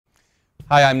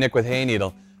Hi, I'm Nick with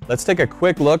Hayneedle. Let's take a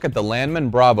quick look at the Landmann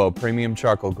Bravo Premium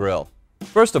Charcoal Grill.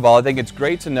 First of all, I think it's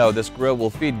great to know this grill will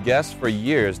feed guests for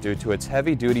years due to its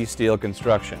heavy-duty steel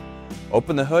construction.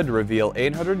 Open the hood to reveal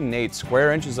 808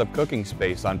 square inches of cooking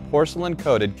space on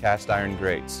porcelain-coated cast iron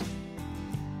grates.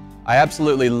 I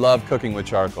absolutely love cooking with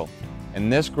charcoal,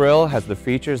 and this grill has the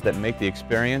features that make the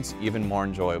experience even more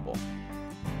enjoyable.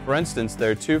 For instance,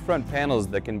 there are two front panels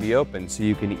that can be opened so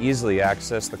you can easily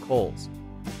access the coals.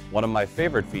 One of my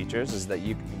favorite features is that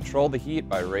you can control the heat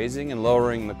by raising and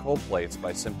lowering the coal plates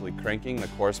by simply cranking the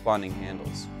corresponding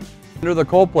handles. Under the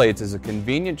coal plates is a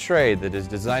convenient tray that is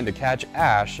designed to catch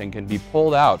ash and can be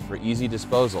pulled out for easy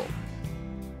disposal.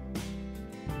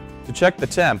 To check the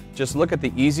temp, just look at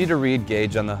the easy-to-read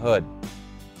gauge on the hood.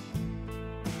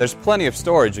 There's plenty of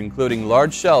storage, including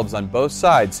large shelves on both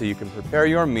sides so you can prepare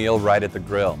your meal right at the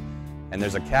grill. And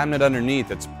there's a cabinet underneath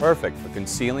that's perfect for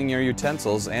concealing your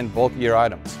utensils and bulkier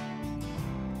items.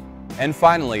 And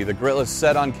finally, the grill is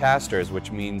set on casters, which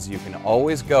means you can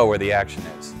always go where the action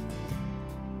is.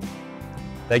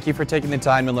 Thank you for taking the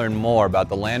time to learn more about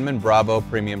the Landmann Bravo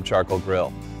Premium Charcoal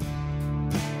Grill.